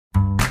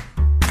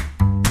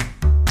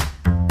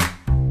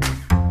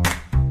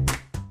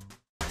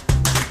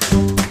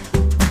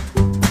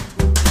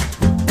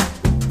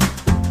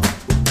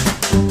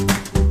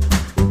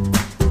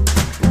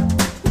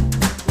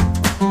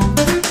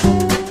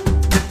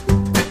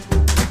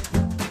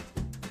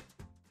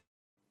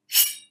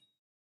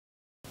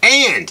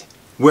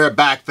We're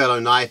back, fellow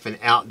knife and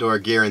outdoor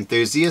gear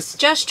enthusiasts.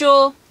 Just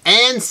Jewel.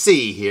 And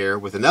C here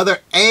with another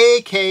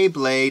AK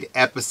Blade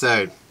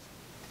episode.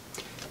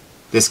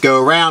 This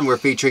go around, we're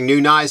featuring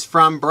new knives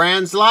from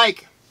brands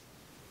like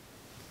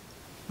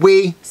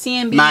WE,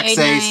 CMB Maxace, Made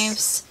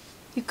Knives.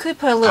 You could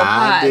put a little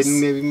pause. I didn't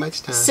give you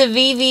much time.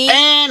 Civivi.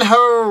 And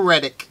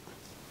Heretic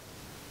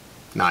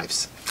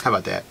Knives. How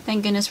about that?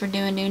 Thank goodness we're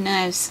doing new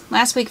knives.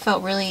 Last week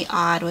felt really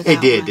odd with It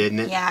that did, one. didn't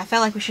it? Yeah, I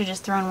felt like we should have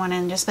just thrown one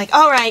in and just like,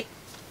 all right,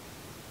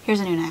 here's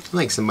a new knife. I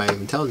think somebody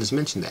of intelligence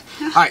mentioned that.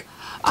 All right,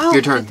 Oh,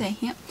 your turn.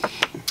 Yep.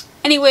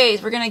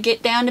 Anyways, we're going to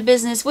get down to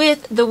business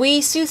with the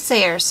WE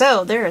Soothsayer.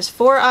 So, there's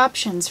 4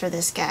 options for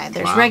this guy.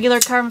 There's regular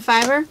carbon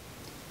fiber,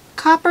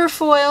 copper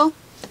foil,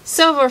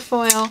 silver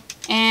foil,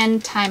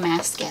 and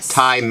Damascus.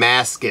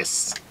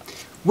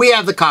 We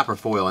have the copper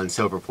foil and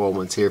silver foil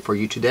ones here for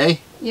you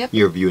today. Yep.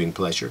 Your viewing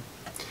pleasure.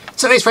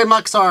 So today's frame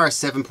locks are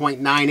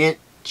 7.9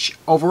 inch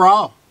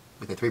overall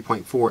with a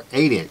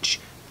 3.48 inch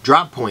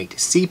drop point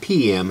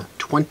CPM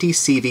 20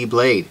 CV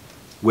blade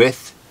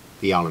with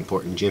the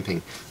all-important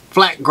jimping.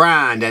 Flat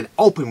grind and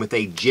open with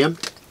a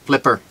jimped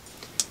flipper.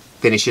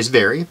 Finishes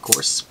vary, of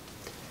course.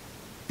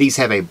 These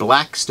have a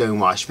black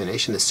stonewash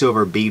finish and a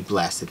silver bead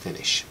blasted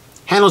finish.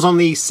 Handles on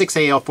the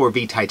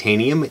 6AL4V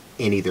titanium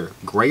in either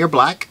gray or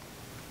black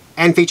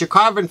and feature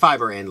carbon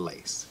fiber and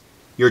lace.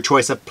 Your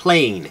choice of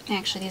plain.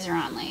 Actually, these are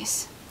on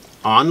lace.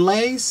 On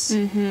lace?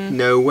 Mm-hmm.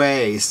 No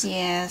ways.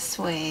 Yes,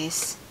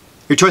 ways.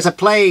 Your choice of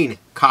plain,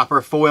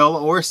 copper foil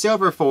or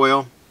silver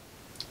foil,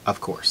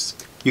 of course.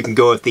 You can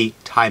go with the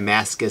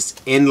Damascus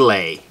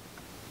inlay.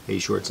 Are you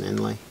sure it's an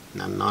inlay,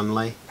 not an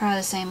onlay? Probably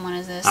the same one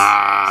as this.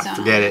 Ah,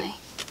 forget it.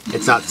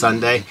 It's not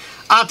Sunday.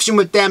 Option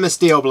with Damascus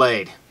steel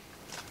blade.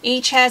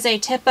 Each has a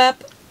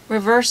tip-up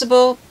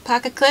reversible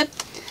pocket clip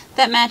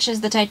that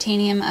matches the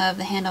titanium of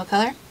the handle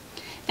color.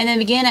 And then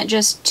begin at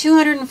just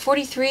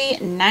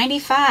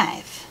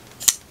 $243.95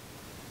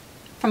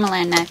 from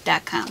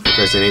alandknife.com. If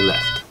there's any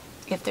left.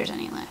 If there's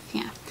any left,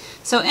 yeah.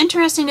 So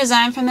interesting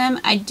design from them.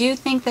 I do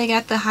think they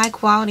got the high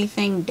quality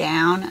thing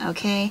down,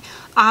 okay?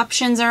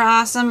 Options are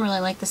awesome. Really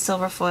like the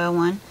silver foil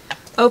one.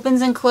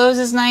 Opens and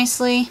closes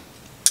nicely.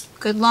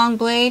 Good long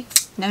blade.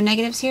 No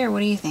negatives here. What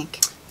do you think?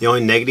 The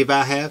only negative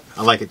I have,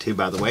 I like it too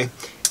by the way,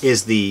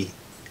 is the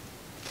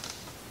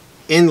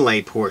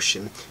inlay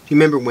portion. Do you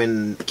remember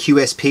when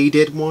QSP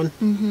did one?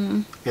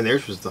 Mm-hmm. And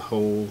theirs was the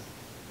whole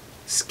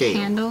scale.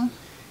 Handle?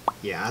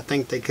 Yeah, I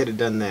think they could have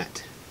done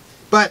that.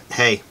 But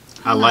hey,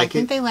 I like it. I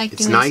think they like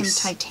it's doing nice.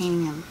 some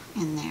titanium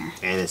in there.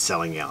 And it's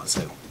selling out,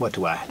 so what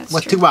do I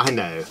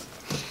know?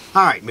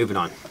 Alright, moving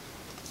on.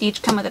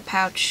 Each come with a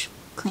pouch,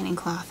 cleaning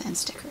cloth, and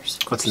stickers.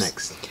 What's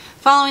next?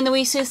 Following the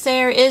WE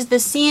Soothsayer is the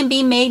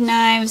CMB Made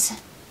Knives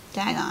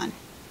Dagon.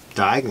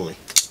 Diagonally.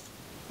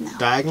 No.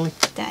 Diagonally?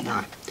 Dagon. All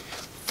right.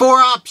 4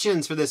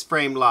 options for this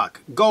frame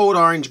lock. Gold,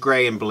 orange,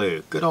 gray, and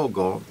blue. Good old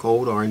gold,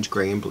 orange,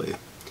 gray, and blue.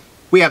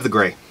 We have the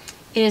gray.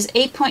 It is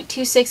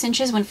 8.26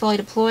 inches when fully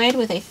deployed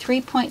with a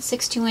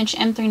 3.62 inch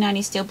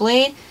M390 steel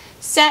blade,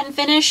 satin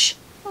finish,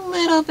 a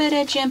little bit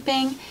of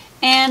jimping,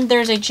 and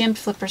there's a jimped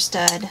flipper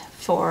stud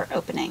for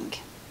opening.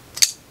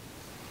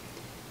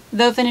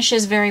 Though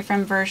finishes vary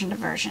from version to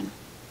version.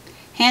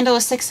 Handle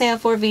is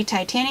 6AL4V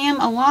titanium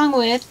along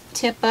with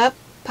tip-up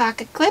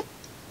pocket clip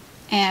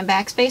and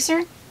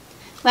backspacer.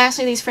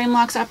 Lastly, these frame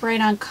locks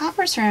operate on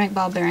copper ceramic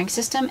ball bearing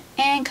system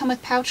and come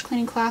with pouch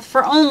cleaning cloth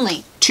for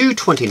only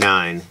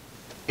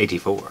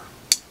 $229.84.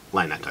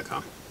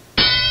 Landknife.com.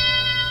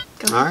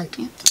 Alright.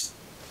 Yeah.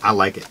 I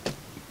like it.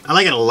 I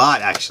like it a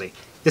lot, actually.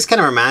 This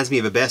kind of reminds me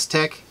of a Best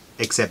Tech,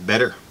 except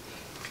better.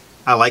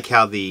 I like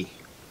how the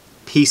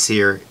piece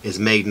here is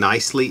made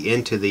nicely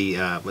into the,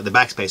 the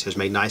backspacer is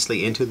made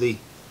nicely into the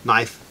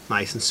knife.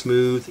 Nice and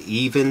smooth,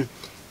 even.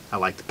 I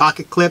like the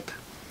pocket clip.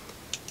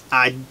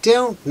 I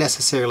don't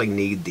necessarily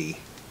need the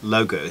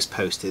logos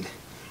posted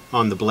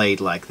on the blade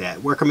like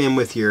that. Work them in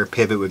with your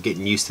pivot. We're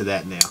getting used to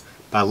that now.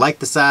 But I like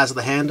the size of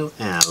the handle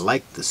and I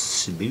like the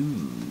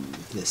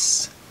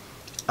smoothness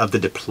of the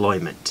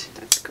deployment.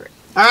 That's great.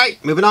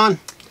 Alright, moving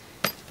on.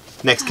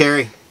 Next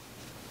carry.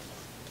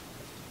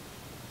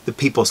 The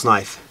People's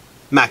Knife.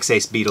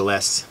 Maxace Beetle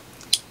S.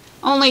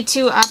 Only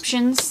 2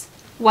 options,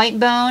 white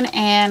bone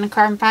and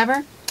carbon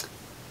fiber.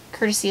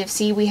 Courtesy of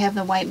C, we have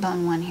the white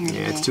bone one here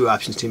today. Yeah, it's 2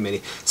 options too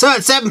many. So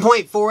it's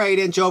 7.48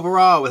 inch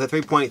overall with a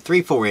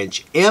 3.34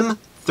 inch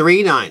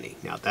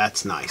M390. Now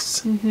that's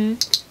nice. Mm-hmm.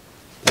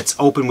 That's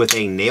open with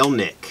a nail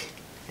nick,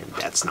 and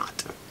that's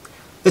not.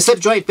 The slip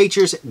joint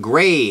features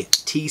gray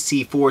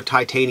TC4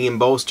 titanium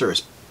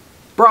bolsters,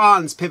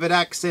 bronze pivot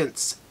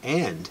accents,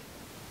 and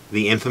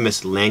the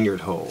infamous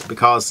lanyard hole,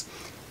 because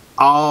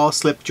all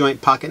slip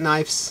joint pocket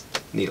knives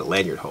need a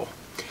lanyard hole.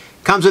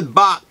 Comes with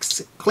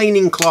box,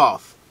 cleaning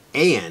cloth,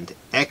 and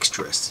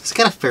extras. It's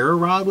got a ferro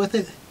rod with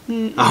it.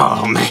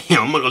 Oh man,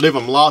 I'm gonna live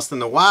them lost in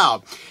the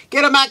wild.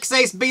 Get a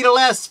Maxace Beetle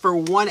S for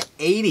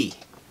 $180.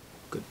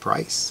 Good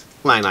price.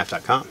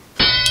 Landknife.com.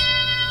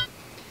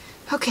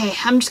 Okay,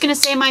 I'm just gonna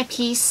say my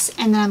piece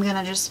and then I'm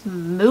gonna just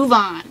move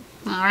on.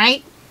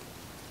 Alright?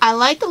 I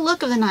like the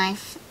look of the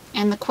knife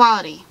and the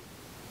quality.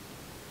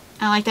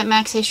 I like that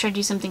Maxace tried to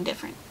do something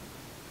different.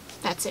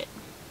 That's it.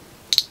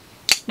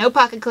 No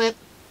pocket clip.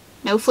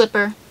 No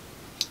flipper.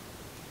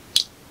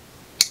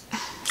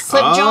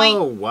 Slip joint.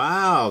 Oh,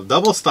 wow.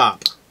 Double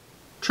stop.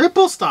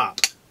 Triple stop.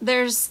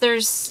 There's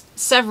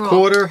several.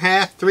 Quarter,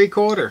 half,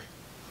 3/4.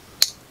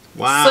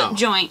 Wow. Slip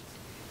joint.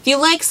 If you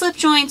like slip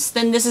joints,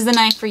 then this is the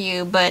knife for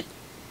you, but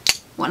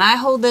when I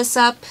hold this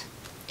up,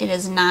 it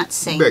is not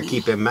safe. Better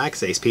keep them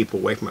Maxace people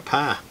away from my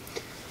pie.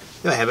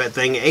 You'll have that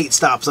thing 8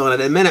 stops on it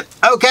in a minute.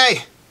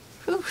 Okay.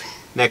 Whew.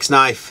 Next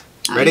knife.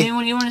 Ready? You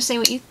want to say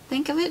what you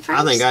think of it first?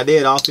 I think I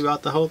did all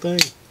throughout the whole thing.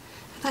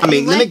 I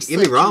mean, let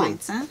me wrong.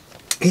 Joints, huh?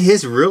 It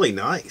is really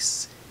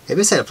nice. If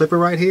this had a flipper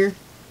right here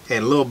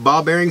and little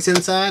ball bearings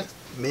inside,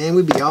 man,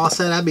 we'd be all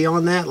set. I'd be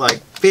on that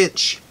like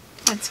Finch.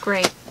 That's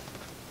great.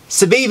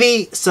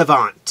 Civivi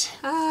Savant.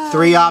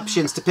 3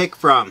 options to pick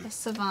from. The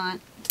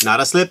Savant. Not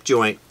a slip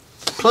joint.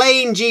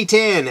 Plain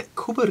G10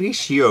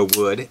 Cuberitio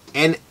wood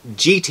and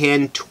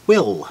G10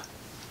 twill.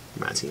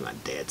 Reminds me of my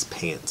dad's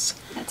pants.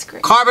 That's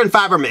great. Carbon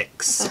fiber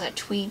mix. Oh, that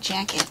tweed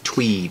jacket.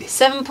 Tweed.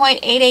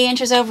 7.88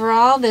 inches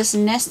overall. This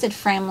nested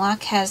frame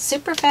lock has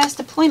super fast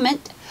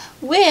deployment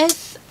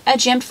with a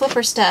gemmed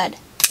flipper stud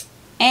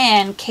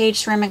and cage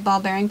ceramic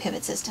ball bearing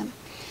pivot system.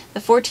 The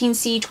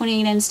 14C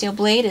 28N steel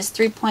blade is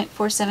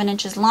 3.47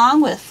 inches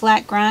long with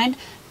flat grind,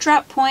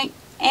 drop point,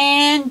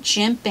 and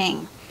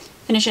jimping.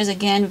 Finishes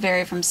again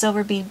vary from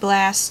silver bead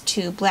blast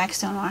to black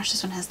stonewash.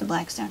 This one has the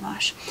black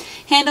stonewash.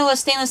 Handle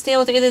is stainless steel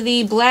with either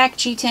the black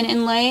G10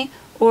 inlay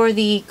or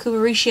the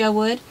Cuberitio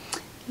wood.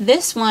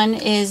 This one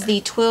is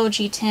the twill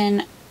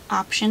G10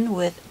 option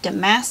with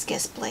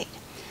Damascus blade.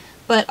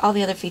 But all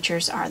the other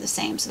features are the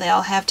same. So they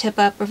all have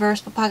tip-up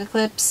reversible pocket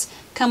clips,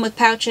 come with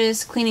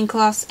pouches, cleaning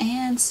cloths,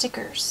 and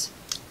stickers.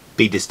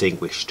 Be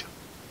distinguished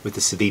with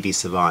the Civivi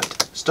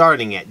Savant,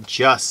 starting at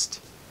just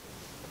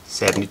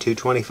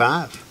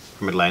 $72.25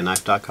 from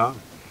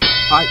AtlanticKnife.com.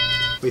 Alright,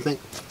 what do you think?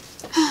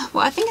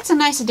 Well, I think it's a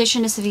nice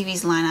addition to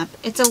Civivi's lineup.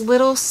 It's a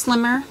little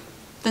slimmer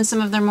than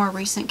some of their more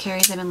recent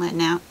carries they've been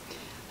letting out.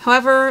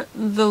 However,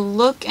 the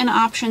look and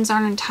options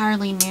aren't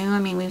entirely new. I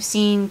mean, we've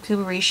seen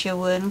Cuberitio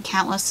wood and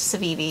countless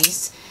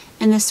Civivis.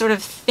 And this sort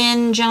of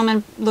thin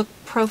gentleman look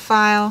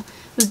profile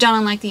was done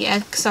on like the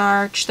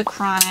X-Arch, the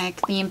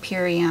Chronic, the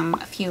Imperium,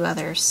 a few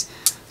others.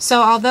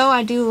 So although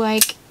I do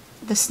like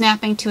the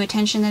snapping to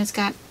attention that it's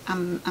got,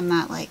 I'm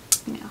not like,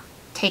 you know,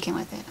 taken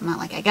with it. I'm not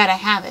like, I gotta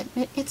have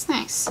it. It's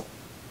nice.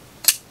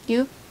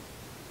 You?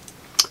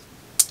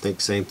 Think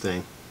same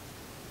thing.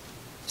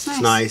 It's nice.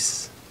 It's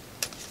nice.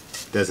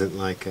 Doesn't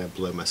like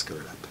blow my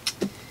skirt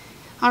up.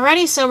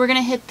 Alrighty, so we're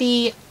gonna hit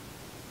the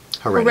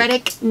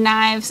Heretic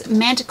Knives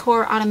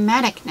Manticore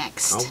Automatic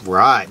next.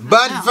 Alright,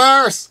 but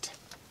first,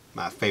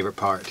 my favorite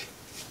part,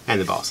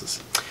 and the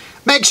bosses.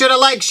 Make sure to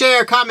like,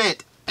 share,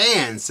 comment,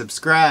 and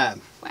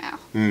subscribe. Wow.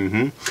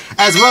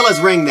 As well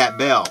as ring that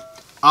bell.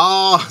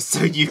 All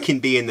so you can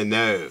be in the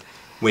know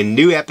when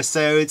new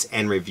episodes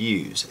and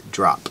reviews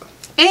drop.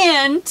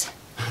 And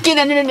get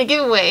entered into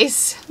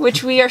giveaways,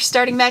 which we are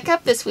starting back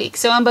up this week.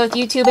 So on both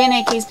YouTube and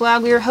AK's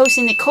blog, we are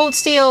hosting the Cold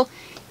Steel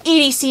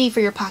EDC for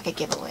your pocket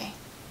giveaway.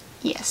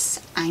 Yes,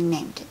 I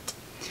named it.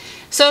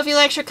 So if you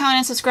like, share, comment,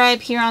 and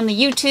subscribe here on the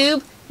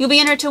YouTube, you'll be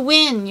entered to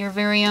win your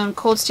very own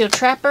Cold Steel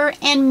Trapper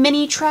and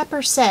Mini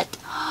Trapper set.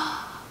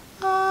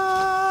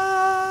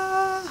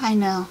 I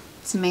know,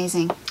 it's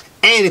amazing.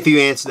 And if you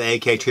answer the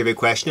AK trivia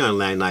question on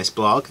Atlantic Knife's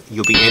blog,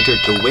 you'll be entered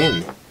to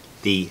win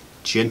the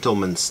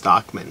Gentleman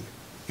Stockman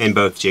in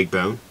both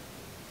Jigbone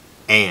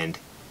and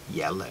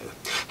Yellow.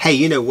 Hey,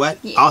 you know what?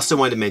 Yeah. Also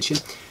wanted to mention,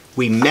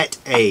 we met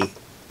a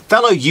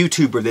fellow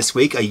YouTuber this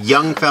week, a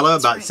young fellow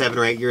about 7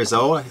 or 8 years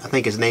old. I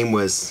think his name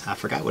was, I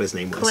forgot what his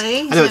name was.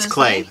 Clay? I know it's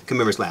Clay. I can't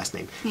remember his last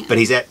name. Yeah. But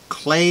he's at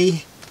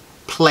Clay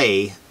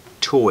Play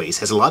Toys.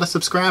 Has a lot of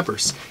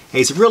subscribers. And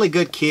he's a really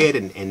good kid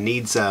and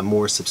needs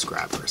more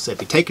subscribers. So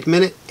if you take a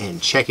minute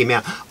and check him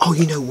out. Oh,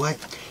 you know what?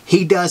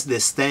 He does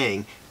this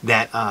thing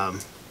that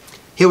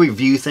he'll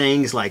review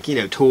things like, you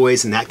know,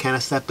 toys and that kind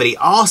of stuff. But he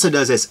also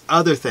does this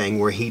other thing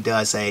where he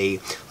does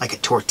like a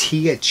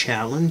tortilla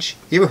challenge.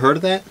 You ever heard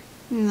of that?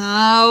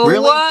 No.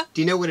 Really?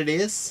 Do you know what it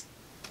is?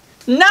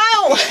 No!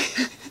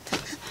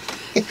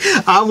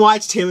 I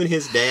watched him and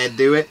his dad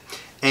do it,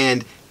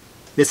 and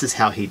this is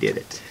how he did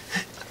it.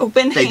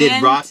 Open They hand.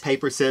 did rock,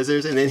 paper,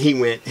 scissors, and then he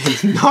went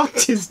and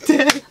knocked his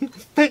dad in the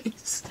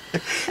face.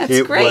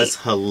 That's great. It was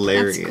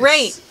hilarious.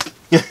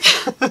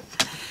 That's great.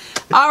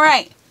 All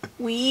right.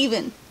 We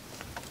even.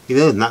 He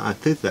did not. I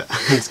did that.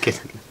 I'm just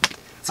kidding.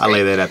 I'll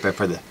lay that up there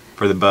for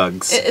the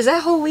bugs. Is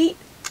that whole wheat?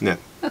 No.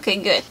 Okay,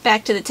 good.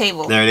 Back to the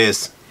table. There it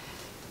is.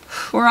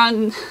 We're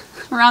on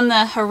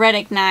the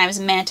Heretic Knives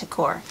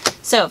Manticore.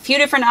 So, a few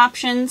different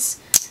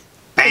options.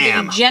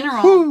 Bam! The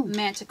general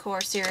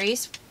Manticore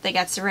series. They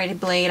got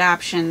serrated blade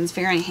options,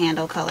 varying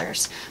handle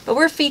colors. But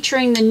we're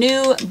featuring the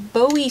new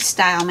Bowie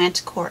style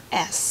Manticore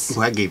S.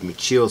 Well, that gave me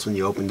chills when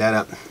you opened that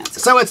up.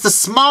 So it's the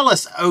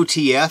smallest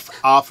OTF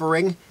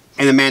offering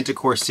in the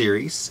Manticore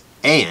series,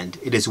 and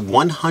it is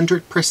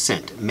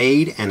 100%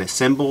 made and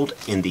assembled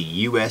in the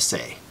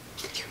USA.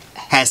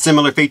 Has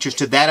similar features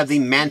to that of the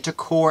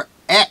Manticore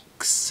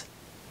X,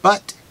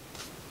 but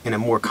in a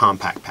more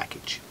compact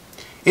package.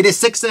 It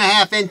is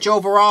 6.5 inch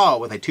overall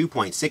with a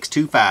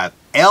 2.625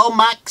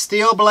 LMAX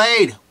steel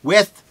blade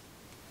with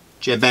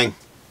jimping.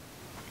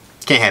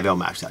 Can't have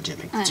LMAX without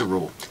jimping. It's a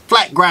rule.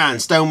 Flat grind,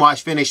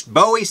 stonewash finish,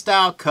 Bowie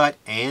style cut,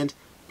 and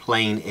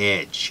plain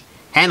edge.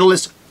 Handle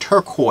is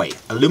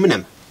turquoise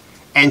aluminum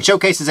and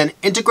showcases an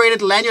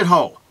integrated lanyard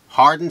hole,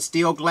 hardened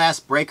steel glass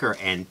breaker,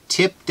 and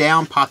tip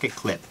down pocket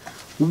clip,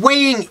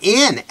 weighing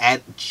in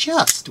at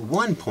just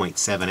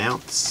 1.7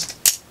 ounce.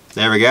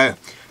 There we go.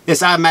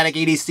 This automatic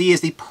EDC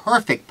is the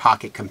perfect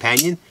pocket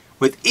companion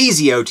with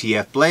easy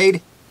OTF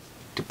blade,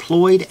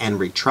 deployed and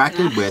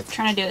retracted with I'm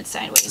trying to do it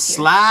sideways here.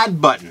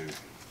 Slide button.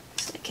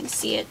 So I can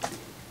see it.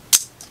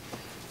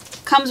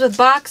 Comes with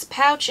box,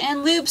 pouch,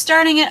 and lube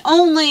starting at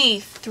only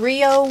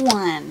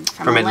 $301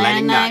 from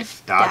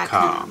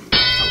AtlanticKnife.com.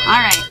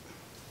 Alright,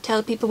 tell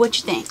the people what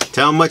you think.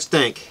 Tell them what you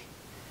think.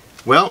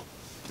 Well,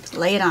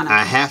 lay it on them.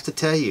 I have to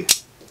tell you,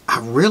 I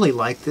really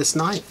like this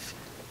knife.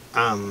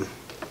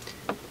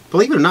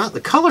 Believe it or not,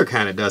 the color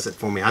kind of does it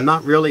for me. I'm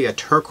not really a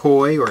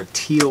turquoise or a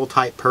teal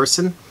type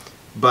person,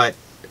 but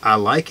I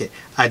like it.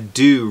 I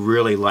do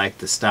really like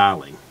the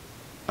styling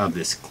of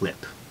this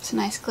clip. It's a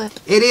nice clip.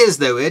 It is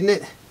though, isn't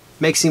it?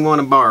 Makes me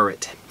want to borrow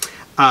it.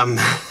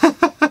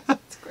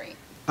 It's great.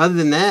 Other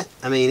than that,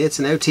 I mean, it's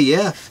an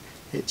OTF.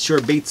 It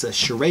sure beats a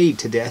charade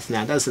to death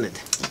now, doesn't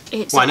it?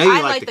 Well, I know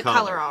you like the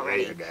color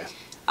already. There you go.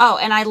 Oh,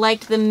 and I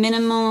liked the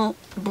minimal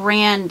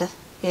brand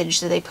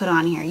that they put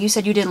on here. You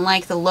said you didn't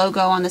like the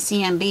logo on the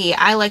CMB.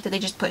 I like that they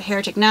just put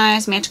Heretic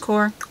Knives,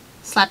 Manticore,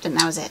 slapped it, and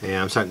that was it.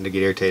 Yeah, I'm starting to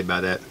get irritated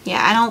by that.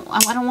 Yeah,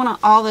 I don't want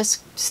all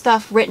this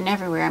stuff written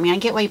everywhere. I mean, I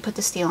get why you put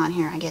the steel on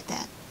here. I get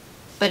that.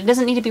 But it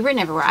doesn't need to be written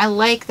everywhere. I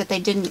like that they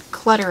didn't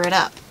clutter it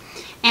up.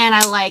 And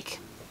I like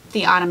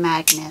the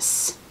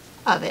automaticness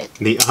of it.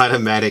 The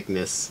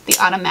automaticness. The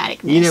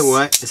automaticness. You know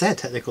what? Is that a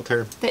technical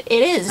term? It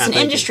is. It's an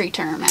industry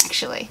term,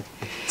 actually.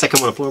 Does that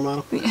come on a floor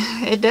model?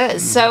 It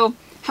does. So,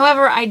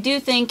 however, I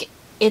do think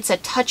it's a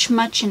touch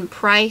much in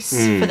price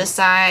for the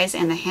size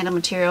and the handle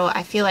material.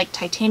 I feel like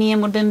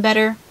titanium would have been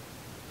better.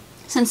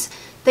 Since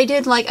they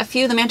did, like, a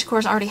few of the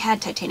Manticores already had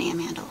titanium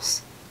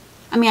handles.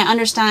 I mean, I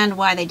understand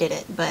why they did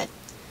it, but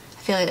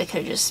I feel like they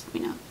could have just, you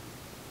know,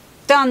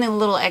 done the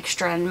little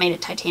extra and made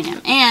it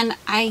titanium. And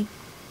I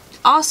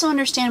also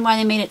understand why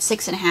they made it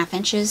 6.5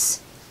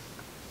 inches.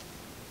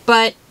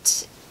 But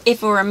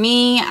if it were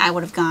me, I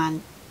would have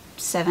gone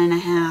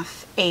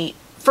 7.5, 8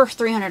 for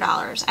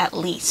 $300 at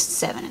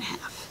least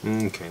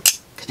 7.5. Okay.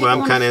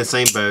 Well, I'm kind of in the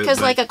same boat.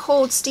 Because like a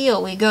cold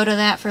steel, we go to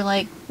that for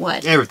like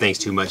what? Everything's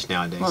too much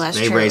nowadays. Well, that's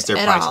they true. raise their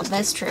prices.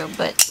 That's true,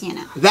 but you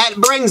know. That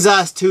brings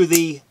us to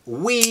the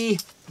WE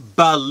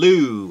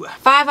Baloo.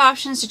 5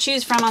 options to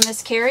choose from on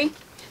this carry.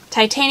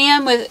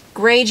 Titanium with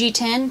gray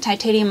G10,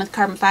 titanium with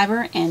carbon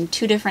fiber, and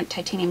 2 different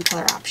titanium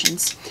color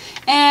options.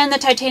 And the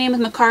titanium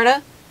with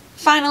micarta.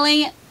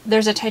 Finally,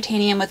 there's a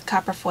titanium with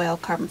copper foil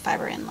carbon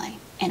fiber inlay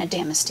and a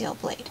damascene steel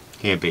blade.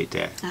 Can't beat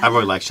that. I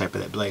really like the shape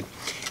of that blade.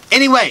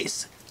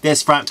 Anyways,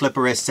 this front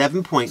flipper is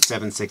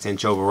 7.76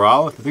 inch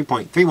overall with a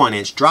 3.31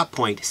 inch drop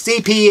point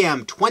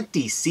CPM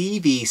 20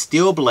 CV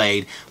steel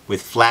blade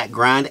with flat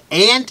grind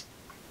and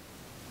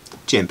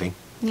jimping.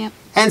 Yep.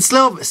 And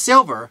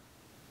silver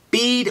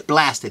bead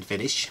blasted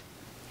finish,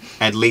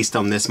 at least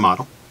on this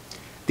model.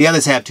 The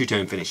others have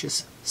two-tone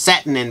finishes,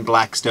 satin and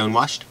black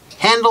stonewashed.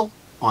 Handle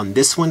on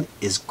this one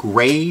is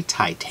gray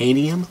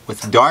titanium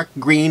with dark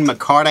green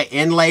micarta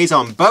inlays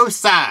on both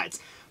sides.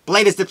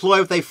 Blade is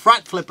deployed with a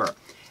front flipper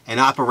and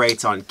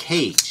operates on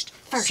caged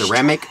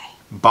ceramic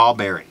ball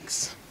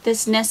bearings.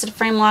 This nested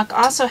frame lock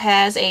also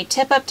has a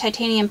tip-up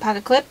titanium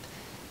pocket clip,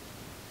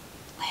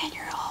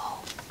 lanyard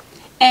hole,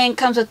 and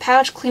comes with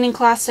pouch, cleaning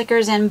cloth,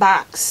 stickers, and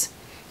box.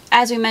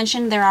 As we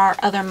mentioned, there are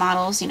other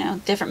models, you know,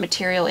 different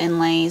material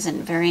inlays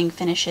and varying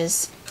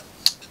finishes.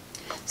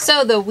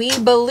 So the WE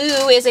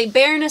Baloo is a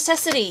bare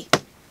necessity.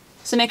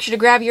 So make sure to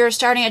grab yours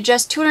starting at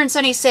just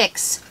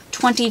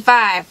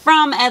 $276.25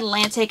 from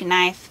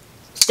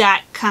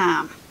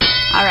AtlanticKnife.com.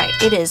 Alright,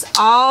 it is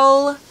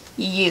all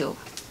you.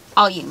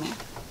 All you, man.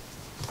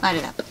 Light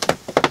it up.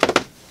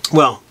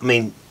 Well, I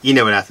mean, you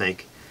know what I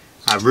think.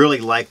 I really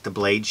like the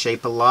blade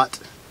shape a lot,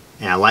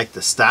 and I like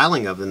the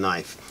styling of the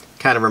knife.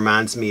 Kind of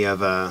reminds me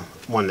of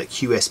one that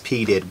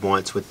QSP did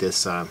once with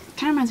this. Kind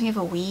of reminds me of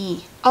a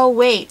WE. Oh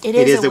wait, it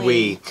is a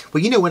WE.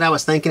 Well, you know what I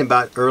was thinking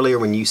about earlier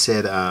when you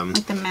said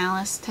like the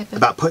malice type of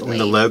about putting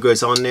blade. the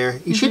logos on there.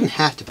 You shouldn't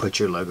have to put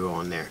your logo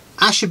on there.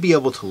 I should be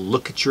able to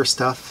look at your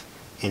stuff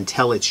and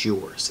tell it's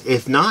yours.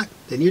 If not,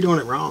 then you're doing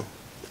it wrong.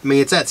 I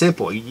mean, it's that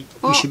simple. You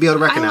should be able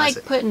to recognize it.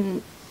 I like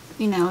putting,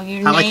 you know, your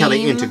name. I like how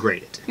they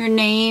integrate it. Your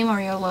name or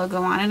your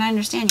logo on it. I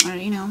understand you want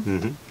to, you know,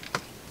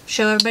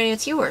 show everybody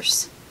it's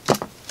yours.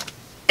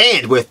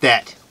 And with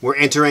that, we're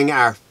entering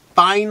our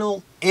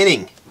final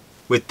inning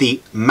with the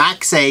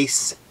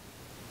Maxace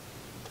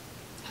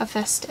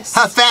Hephaestus.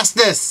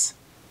 Hephaestus.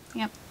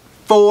 Yep.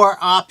 4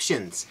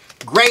 options: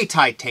 gray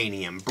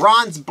titanium,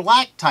 bronze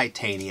black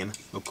titanium,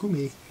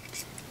 Okumi,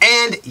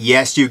 and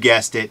yes, you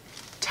guessed it,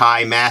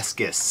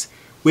 Timascus.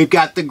 We've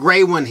got the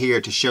gray one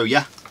here to show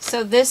you.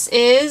 So this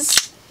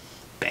is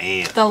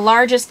Bam. the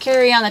largest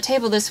carry on the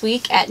table this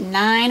week at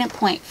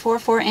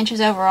 9.44 inches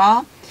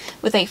overall,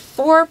 with a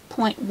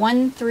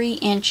 4.13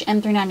 inch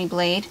M390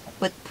 blade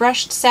with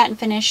brushed satin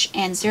finish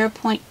and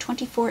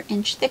 0.24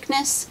 inch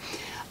thickness.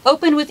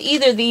 Open with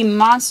either the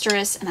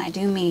monstrous, and I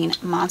do mean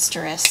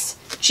monstrous,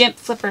 Jimp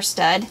flipper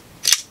stud.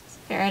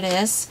 There it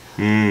is.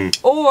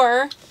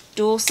 Or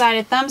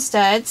dual-sided thumb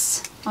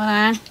studs. Hold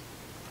on.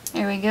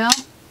 There we go.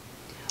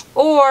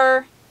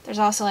 Or there's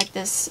also like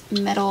this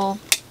metal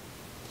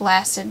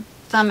blasted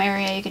thumb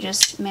area. You could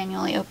just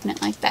manually open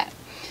it like that.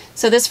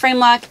 So this frame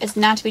lock is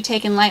not to be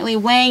taken lightly,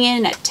 weighing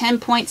in at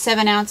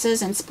 10.7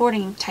 ounces and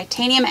sporting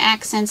titanium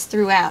accents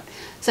throughout,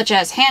 such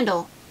as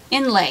handle,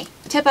 inlay,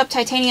 tip-up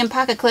titanium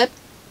pocket clip,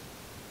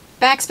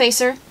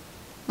 backspacer,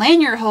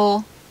 lanyard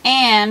hole,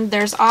 and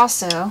there's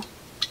also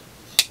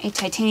a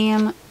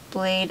titanium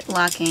blade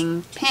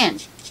locking pin.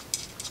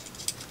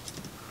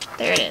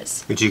 There it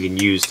is. Which you can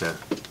use to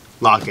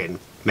lock it and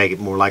make it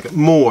more like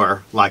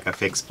a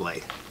fixed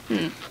blade.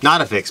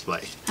 Not a fixed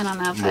blade. I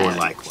don't know if more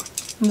like one.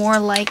 More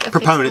like a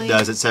Proponent fixed blade.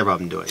 does it. Several of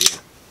them do it. Yeah.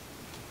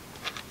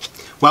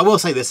 Well, I will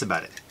say this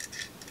about it.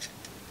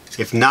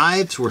 If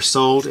knives were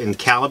sold in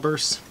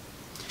calibers,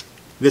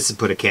 this would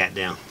put a cat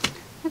down.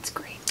 That's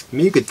great. I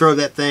mean, you could throw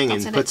that thing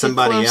and put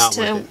somebody out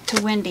with it.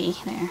 To Wendy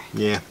there.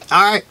 Yeah.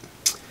 All right.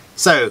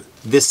 So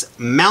this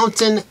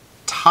mountain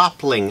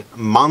toppling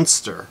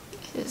monster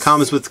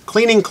comes with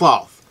cleaning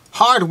cloth,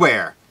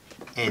 hardware,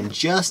 and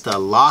just a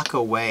lock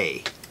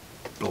away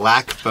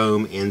black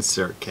foam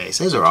insert case.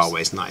 Those are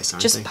always nice,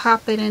 aren't they? Just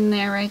pop it in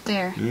there right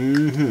there.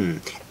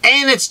 And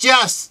it's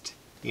just,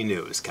 you knew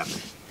it was coming,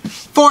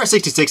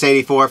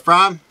 $466.84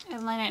 from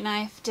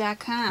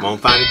AtlanticKnife.com.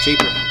 Won't find it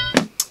cheaper.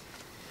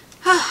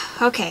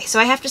 Okay, so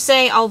I have to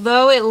say,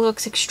 although it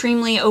looks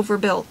extremely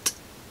overbuilt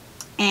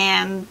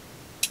and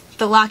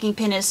the locking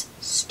pin is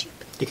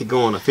stupid, You could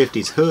go on a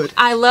 50s hood.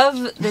 I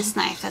love this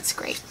knife. That's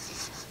great.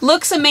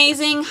 Looks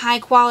amazing, high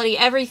quality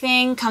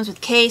everything, comes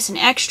with case and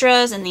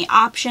extras, and the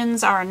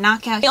options are a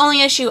knockout. The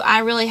only issue I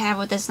really have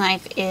with this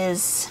knife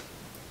is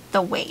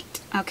the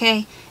weight,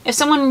 okay? If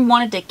someone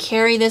wanted to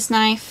carry this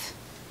knife,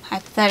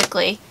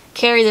 hypothetically,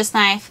 carry this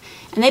knife,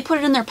 and they put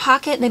it in their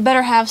pocket, they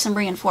better have some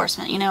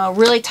reinforcement, you know, a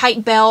really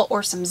tight belt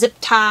or some zip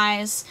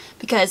ties,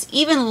 because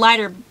even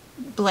lighter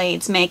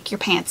blades make your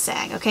pants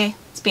sag, okay?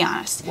 Let's be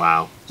honest.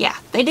 Wow. Yeah,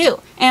 they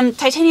do. And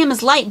titanium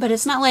is light, but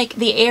it's not like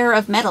the air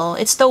of metal.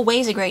 It still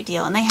weighs a great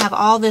deal, and they have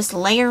all this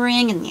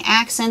layering and the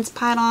accents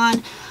piled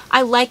on.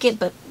 I like it,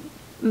 but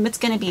it's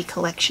going to be a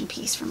collection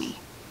piece for me.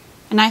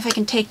 A knife I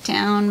can take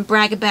down,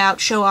 brag about,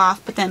 show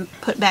off, but then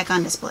put back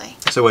on display.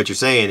 So what you're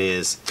saying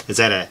is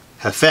that a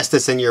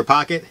Hephaestus in your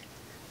pocket?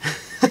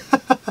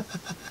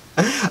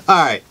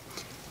 Alright,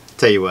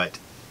 tell you what,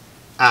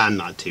 I'm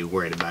not too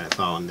worried about it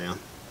falling down.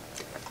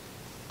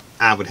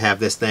 I would have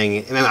this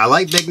thing, I mean, I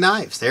like big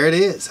knives, there it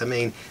is. I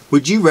mean,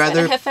 would you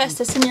rather... A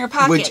Hephaestus in your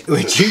pocket.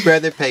 Would you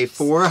rather pay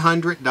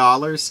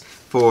 $400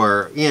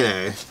 for, you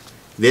know,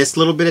 this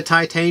little bit of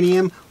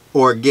titanium,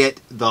 or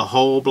get the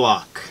whole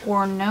block?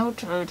 Or no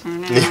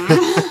titanium.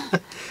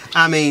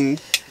 I mean,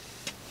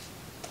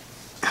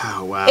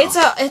 oh wow.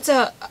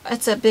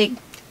 It's a big...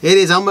 It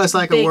is almost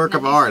like a work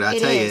of knife. art, I It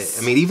tell you. is.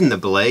 I mean, even the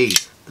blade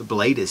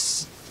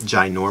is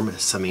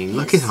ginormous. I mean,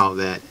 look at all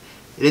that.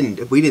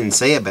 We didn't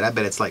say it, but I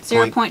bet it's like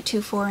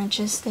 0.24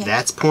 inches thick.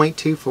 That's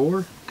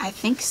 0.24? I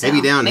think so. Maybe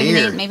down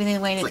here. Maybe they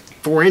It's waited. like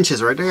 4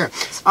 inches right there.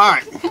 All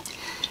right.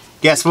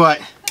 Guess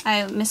what?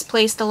 I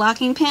misplaced the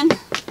locking pin.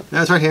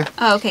 No, it's right here.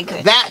 Oh, okay,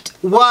 good. That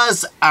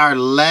was our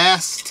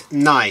last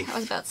knife That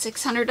was about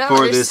 $600.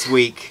 for this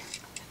week.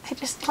 I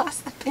just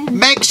lost the pin.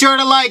 Make sure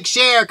to like,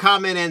 share,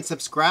 comment, and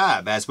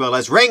subscribe, as well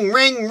as ring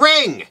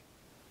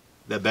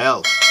the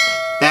bell.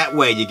 That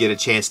way you get a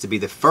chance to be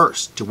the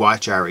first to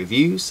watch our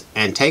reviews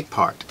and take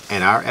part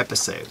in our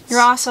episodes. You're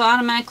also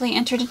automatically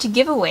entered into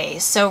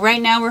giveaways. So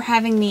right now we're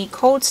having the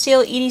Cold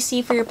Steel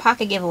EDC for your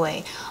pocket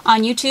giveaway.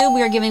 On YouTube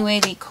we are giving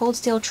away the Cold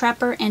Steel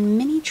Trapper and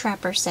Mini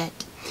Trapper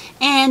set.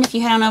 And if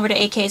you head on over to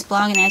AK's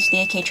blog and answer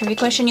the AK trivia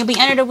question, you'll be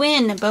entered to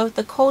win both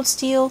the Cold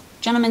Steel,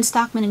 Gentleman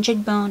Stockman, and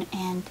Jigbone,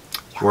 and...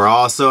 We're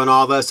also on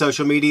all those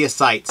social media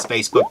sites,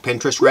 Facebook,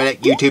 Pinterest, Reddit,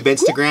 YouTube,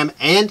 Instagram,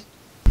 and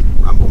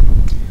Rumble.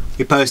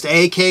 We post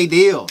AK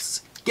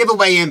deals,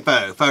 giveaway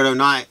info,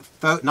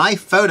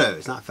 knife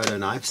photos, not photo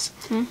knives,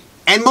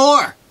 and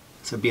more.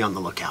 So be on the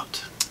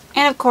lookout.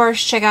 And of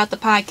course, check out the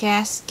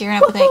podcast, Gearing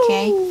Up with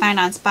AK. Find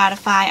on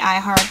Spotify,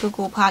 iHeart,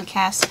 Google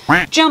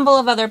Podcasts, jumble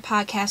of other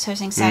podcast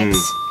hosting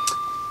sites.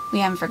 We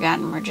haven't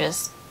forgotten, we're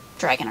just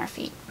dragging our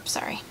feet.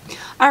 Sorry.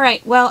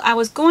 Alright, well, I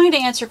was going to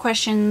answer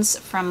questions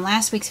from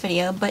last week's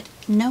video, but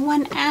no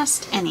one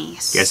asked any.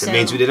 Guess it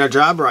means we did our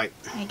job right.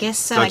 I guess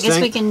so. Don't I you guess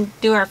think? we can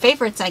do our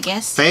favorites, I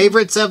guess.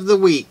 Favorites of the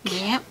week.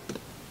 Yep.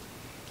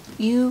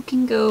 You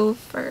can go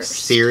first.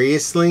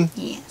 Seriously?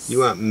 Yes. You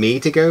want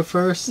me to go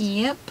first?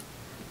 Yep.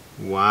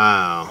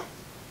 Wow.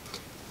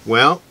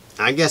 Well,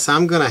 I guess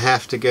I'm going to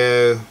have to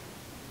go...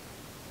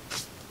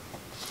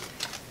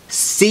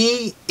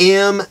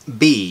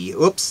 CMB.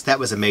 Oops, that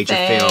was a major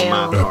fail on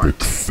my part.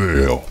 Epic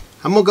fail.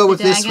 I'm going to go with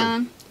this Dagon?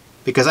 one.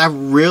 Because I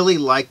really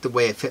like the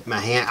way it fit my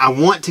hand. I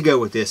want to go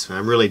with this one.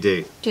 I really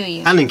do. Do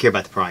you? I don't even care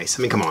about the price.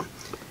 I mean, come on.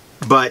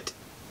 But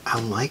I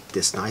like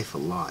this knife a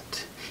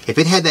lot. If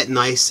it had that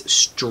nice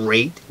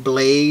straight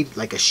blade,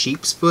 like a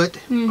sheep's foot,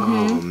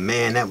 oh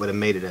man, that would have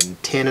made it a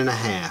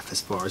 10.5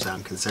 as far as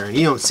I'm concerned.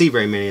 You don't see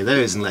very many of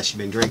those unless you've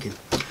been drinking.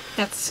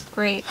 That's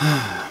great.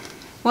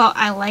 Well,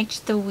 I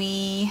liked the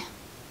WE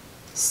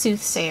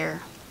Soothsayer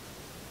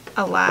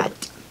a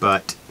lot.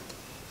 But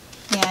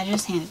Yeah,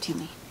 just hand it to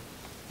me.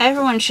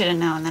 Everyone should have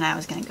known that I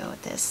was going to go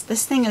with this.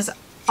 This thing is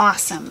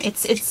awesome.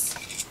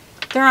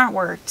 There aren't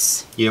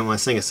words. you don't want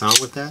to sing a song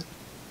with that?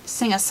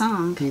 Sing a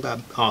song.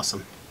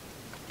 Awesome.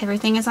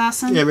 Everything is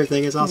awesome?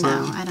 Everything is awesome.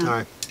 No, I don't. All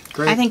right.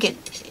 Great. I think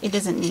it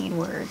doesn't need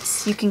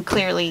words. You can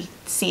clearly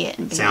see it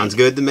and be Sounds like,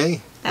 good to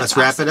me. That's Let's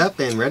wrap awesome. it up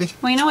then. Ready?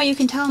 Well, you know what? You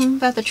can tell them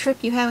about the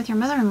trip you had with your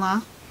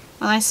mother-in-law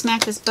while I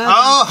smacked this bug on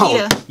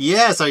Oh, pita.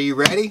 yes. Are you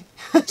ready?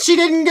 She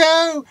didn't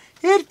go.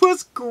 It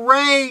was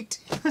great.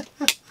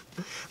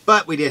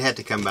 But we did have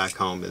to come back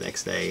home the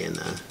next day, and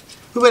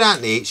we went out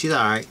and eat. She's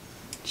all right.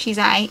 She's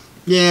aight.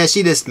 Yeah,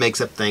 she just makes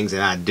up things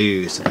that I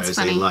do,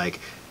 supposedly. funny. Like,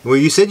 well,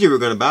 you said you were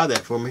going to buy that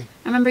for me.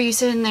 I remember you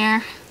sitting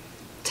there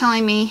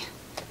telling me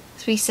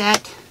as we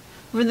sat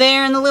over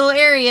there in the little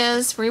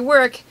areas where we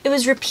work, it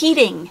was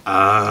repeating.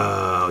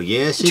 Oh,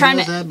 yeah, she Trying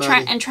does to- that,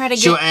 buddy. try to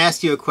She'll get-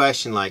 ask you a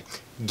question like,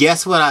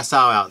 guess what I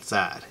saw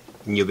outside?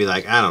 And you'll be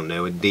like, I don't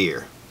know, a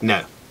deer.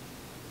 No,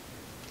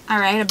 All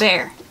right, a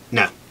bear.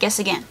 no. Guess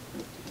again.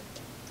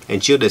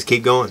 And she'll just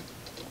keep going.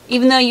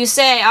 Even though you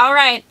say, all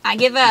right, I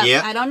give up.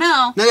 Yep. I don't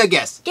know. No,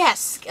 guess.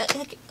 Guess.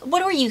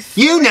 What were you?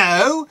 You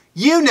know.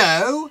 And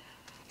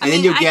I then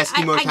mean, you'll guess a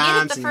few more I get it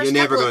times, the and first you're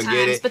never couple going of to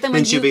get times, it. but then Then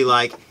when she'll you- be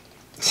like,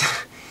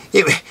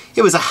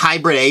 it was a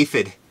hybrid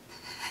aphid.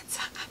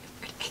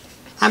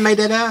 I made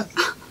that up.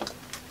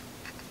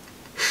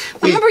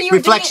 Remember you were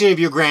Reflection doing of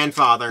your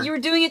grandfather. it, you were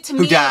doing it to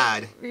who me.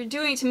 died. You were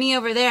doing it to me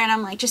over there, and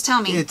I'm like, just tell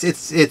me.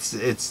 It's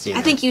you know.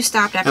 I think you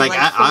stopped after Like,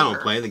 like I don't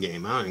 4. play the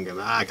game. I don't give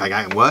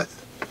a what?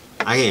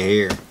 I can't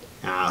hear.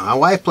 My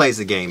wife plays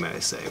the game, though,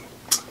 so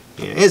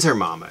yeah, it's her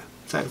mama.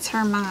 So It's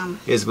her mom.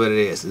 is what it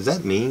is. Is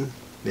that mean?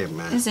 Never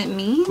mind. Is it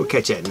mean? We'll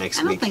catch that next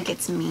I don't week. think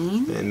it's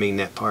mean. I didn't mean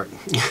that part.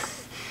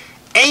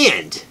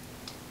 And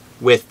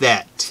with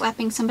that,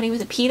 Slapping somebody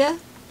with a pita?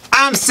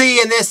 I'm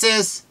seeing this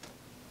is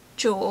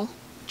Joel.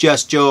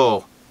 Just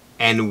Joel,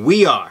 and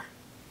we are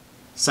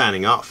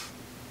signing off.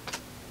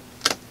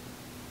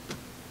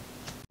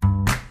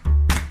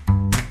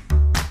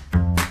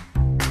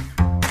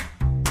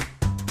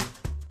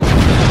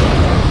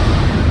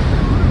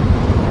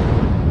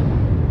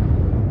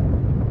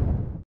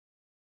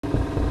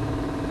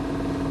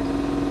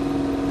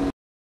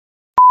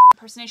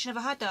 Impersonation of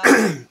a hot dog.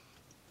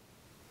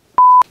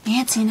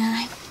 Nancy and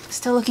I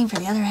still looking for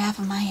the other half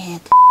of my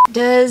head.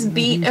 Does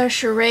beat a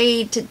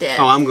charade to death.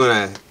 Oh, I'm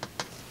gonna.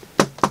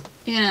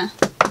 You're gonna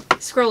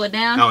scroll it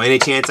down? Oh, any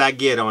chance I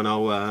get on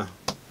old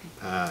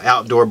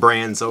outdoor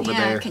brands over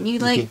yeah, there. can you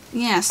like,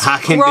 yeah, I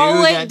can scroll do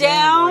it that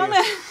down?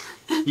 down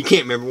for you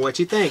can't remember what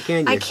you think,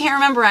 can you? I can't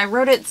remember. I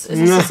wrote it a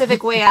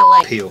specific way I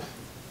like. Peel.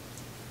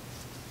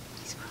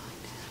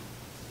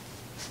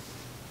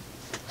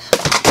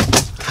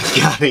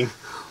 Got him.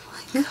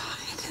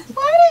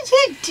 Why did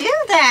you do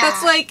that?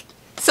 That's like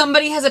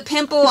somebody has a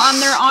pimple on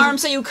their arm,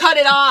 so you cut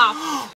it off.